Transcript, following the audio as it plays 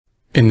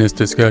In this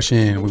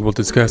discussion, we will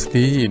discuss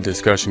the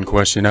discussion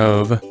question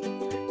of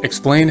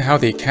explain how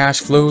the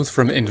cash flows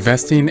from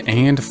investing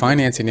and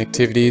financing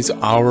activities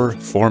are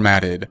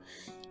formatted.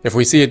 If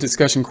we see a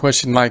discussion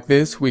question like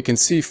this, we can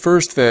see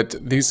first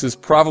that this is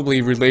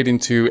probably relating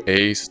to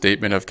a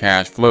statement of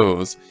cash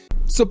flows.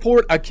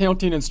 Support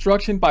accounting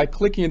instruction by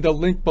clicking the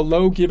link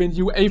below, giving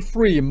you a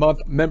free month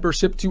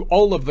membership to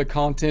all of the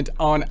content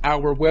on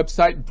our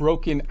website,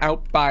 broken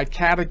out by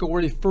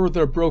category,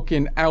 further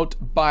broken out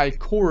by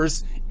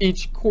course.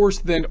 Each course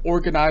then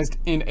organized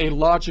in a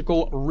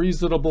logical,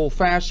 reasonable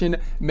fashion,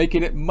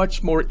 making it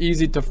much more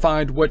easy to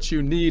find what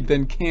you need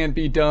than can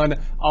be done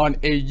on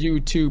a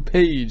YouTube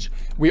page.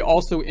 We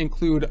also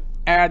include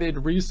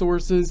added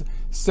resources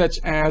such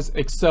as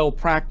Excel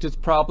practice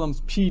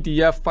problems,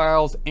 PDF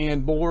files,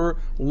 and more,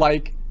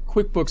 like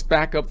QuickBooks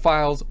backup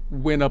files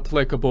when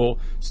applicable.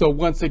 So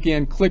once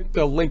again, click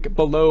the link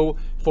below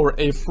for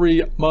a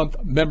free month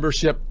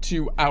membership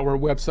to our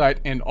website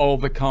and all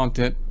the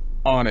content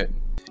on it.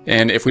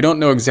 And if we don't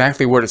know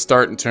exactly where to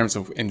start in terms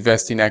of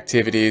investing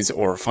activities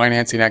or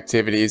financing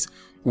activities,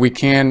 we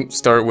can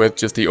start with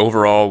just the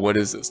overall, what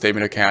is the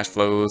statement of cash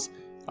flows?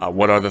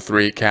 What are the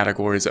three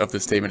categories of the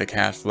statement of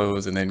cash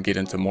flows, and then get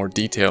into more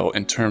detail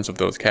in terms of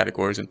those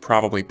categories and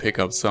probably pick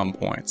up some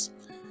points.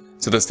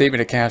 So the statement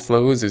of cash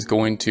flows is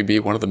going to be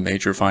one of the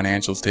major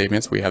financial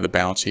statements. We have the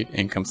balance sheet,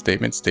 income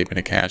statement, statement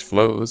of cash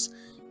flows,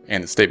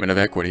 and the statement of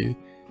equity.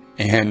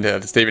 And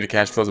the statement of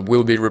cash flows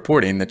will be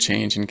reporting the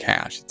change in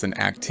cash. It's an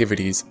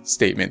activities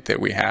statement that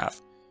we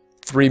have.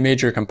 Three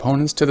major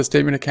components to the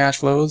statement of cash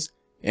flows: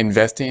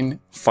 investing,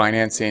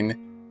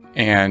 financing,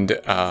 and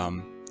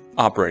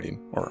operating,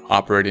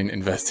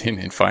 investing,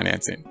 and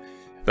financing.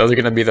 Those are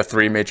going to be the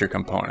three major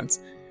components.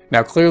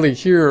 Now, clearly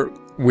here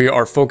we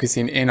are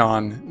focusing in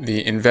on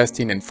the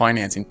investing and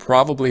financing,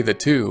 probably the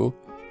two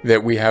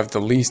that we have the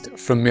least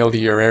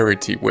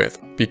familiarity with,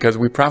 because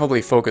we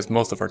probably focus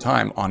most of our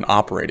time on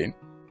operating,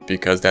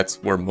 because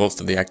that's where most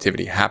of the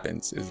activity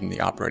happens, is in the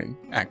operating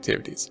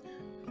activities.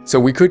 So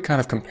we could kind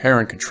of compare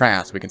and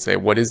contrast. We can say,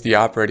 what is the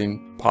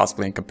operating,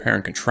 possibly, and compare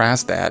and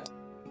contrast that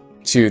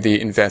to the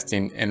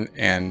investing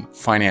and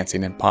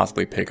financing, and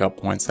possibly pick up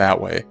points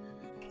that way.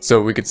 So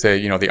we could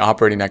say, the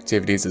operating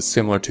activities is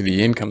similar to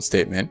the income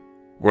statement.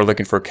 We're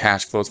looking for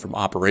cash flows from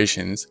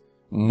operations.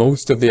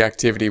 Most of the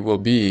activity will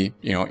be,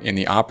 in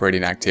the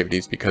operating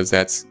activities, because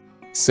that's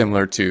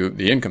similar to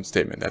the income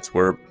statement. That's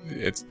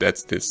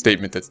the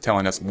statement that's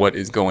telling us what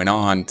is going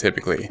on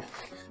typically.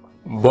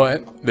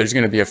 But there's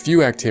going to be a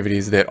few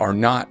activities that are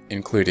not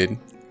included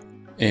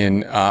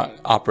in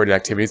operating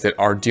activities that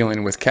are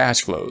dealing with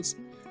cash flows.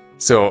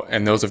 So,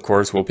 and those of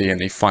course will be in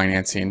the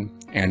financing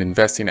and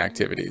investing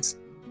activities.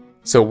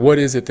 So what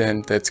is it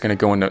then that's going to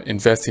go into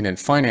investing and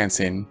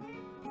financing?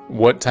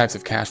 What types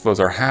of cash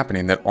flows are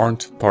happening that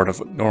aren't part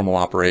of normal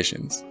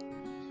operations?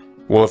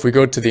 Well, if we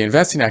go to the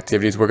investing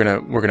activities, we're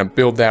gonna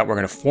build that, we're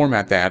gonna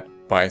format that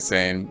by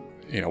saying,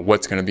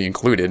 what's going to be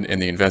included in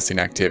the investing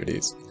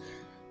activities.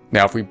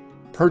 Now, if we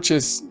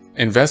purchase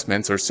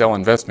investments or sell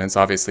investments,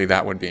 obviously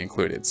that would be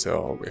included.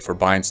 So if we're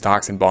buying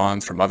stocks and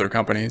bonds from other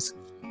companies,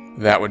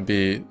 that would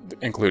be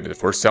included.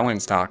 If we're selling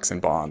stocks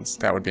and bonds,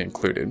 that would be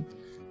included.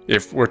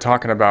 If we're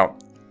talking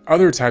about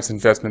other types of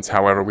investments,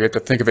 however, we have to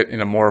think of it in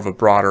a more of a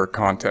broader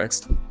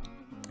context.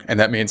 And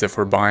that means if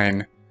we're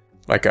buying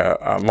like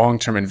a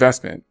long-term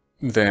investment,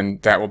 then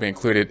that will be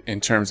included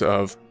in terms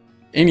of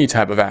any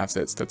type of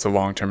assets that's a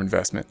long-term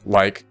investment,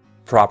 like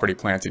property,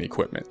 plant, and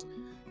equipment.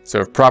 So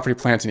if property,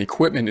 plant, and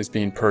equipment is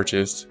being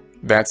purchased,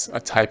 that's a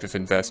type of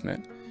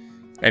investment.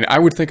 And I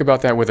would think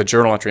about that with a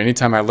journal entry.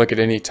 Anytime I look at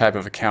any type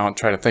of account,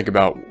 try to think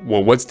about,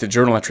 well, what's the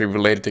journal entry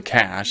related to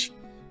cash?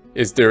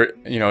 Is there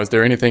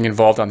anything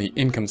involved on the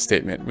income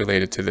statement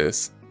related to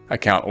this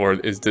account, or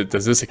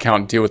does this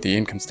account deal with the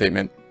income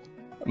statement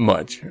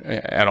much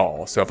at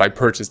all? So if I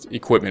purchased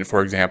equipment,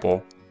 for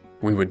example,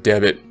 we would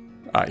debit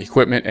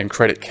equipment and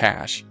credit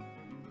cash.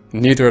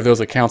 Neither of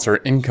those accounts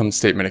are income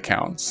statement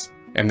accounts,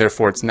 and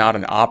therefore it's not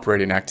an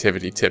operating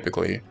activity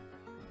typically.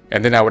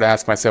 And then I would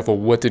ask myself,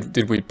 well,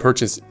 did we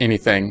purchase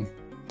anything?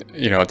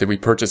 Did we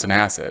purchase an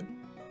asset?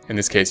 In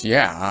this case,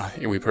 yeah,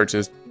 we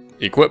purchased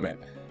equipment.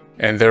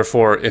 And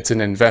therefore it's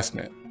an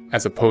investment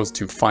as opposed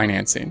to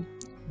financing,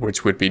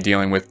 which would be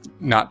dealing with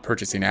not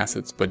purchasing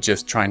assets, but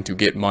just trying to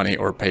get money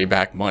or pay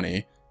back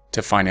money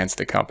to finance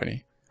the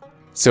company.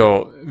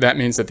 So that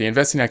means that the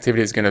investing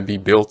activity is going to be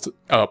built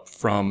up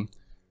from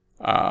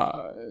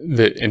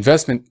the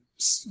investment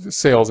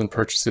sales and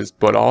purchases,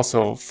 but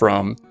also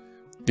from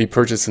the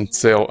purchase and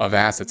sale of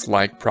assets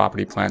like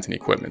property, plant, and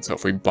equipment. So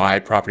if we buy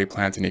property,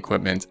 plant, and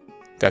equipment,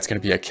 that's going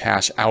to be a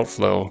cash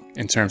outflow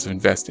in terms of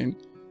investing.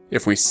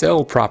 If we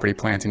sell property,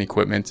 plant, and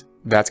equipment,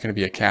 that's going to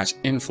be a cash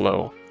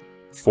inflow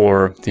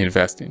for the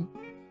investing.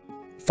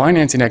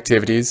 Financing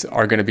activities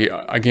are going to be,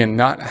 again,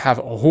 not have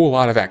a whole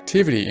lot of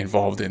activity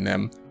involved in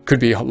them. Could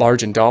be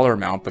large in dollar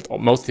amount, but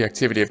most of the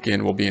activity,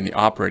 again, will be in the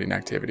operating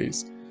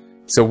activities.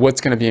 So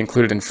what's going to be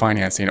included in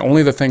financing?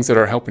 Only the things that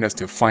are helping us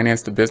to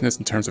finance the business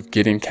in terms of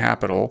getting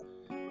capital,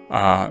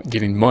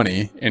 getting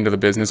money into the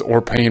business,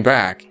 or paying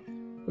back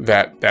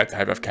that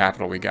type of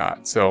capital we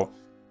got. So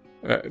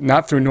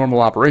not through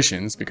normal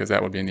operations, because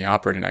that would be in the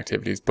operating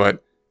activities,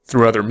 but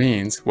through other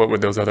means. What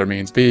would those other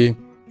means be?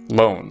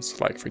 Loans.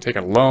 Like if we take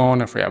a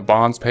loan, if we have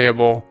bonds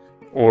payable,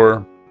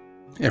 or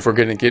if we're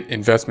going to get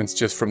investments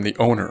just from the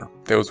owner,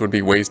 those would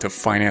be ways to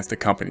finance the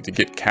company, to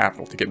get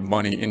capital, to get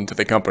money into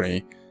the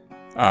company,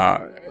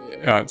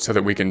 so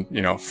that we can,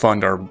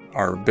 fund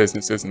our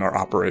businesses and our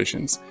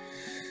operations.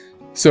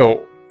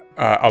 So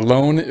a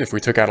loan, if we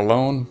took out a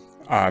loan,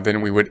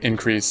 then we would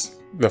increase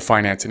the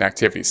financing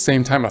activities.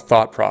 Same time of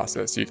thought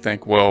process. You'd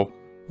think, well,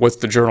 what's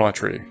the journal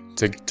entry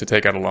to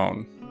take out a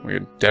loan? We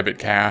would debit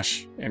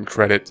cash and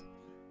credit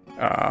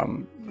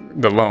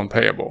the loan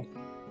payable.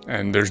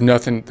 And there's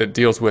nothing that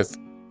deals with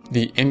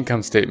the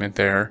income statement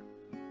there.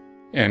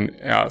 And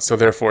so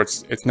therefore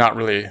it's not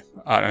really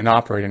an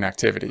operating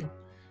activity.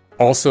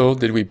 Also,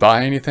 did we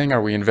buy anything?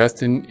 Are we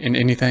investing in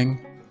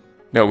anything?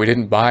 No, we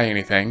didn't buy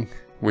anything.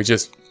 We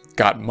just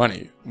got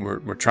money.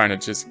 We're trying to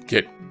just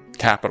get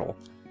capital.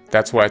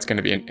 That's why it's going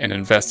to be an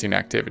investing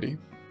activity.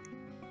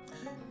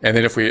 And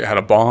then if we had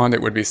a bond,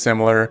 it would be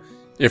similar.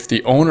 If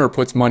the owner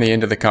puts money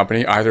into the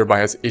company, either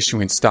by us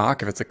issuing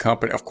stock, if it's a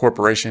company, a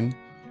corporation,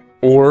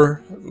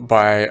 or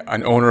by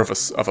an owner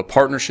of a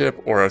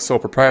partnership or a sole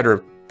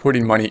proprietor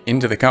putting money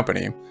into the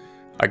company,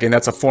 again,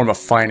 that's a form of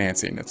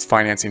financing. It's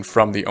financing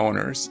from the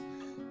owners.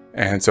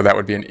 And so that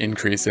would be an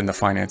increase in the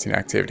financing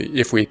activity.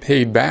 If we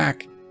paid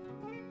back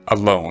a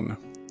loan,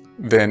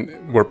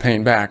 then we're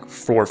paying back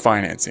for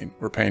financing.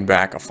 We're paying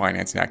back a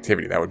financing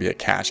activity. That would be a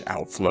cash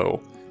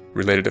outflow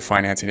related to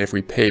financing. If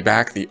we pay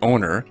back the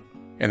owner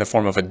in the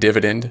form of a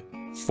dividend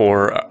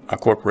for a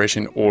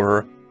corporation,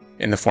 or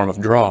in the form of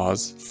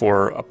draws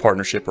for a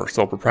partnership or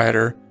sole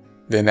proprietor,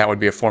 then that would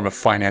be a form of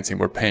financing.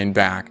 We're paying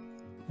back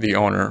the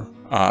owner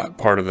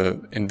part of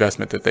the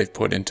investment that they've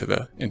put into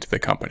the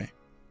company.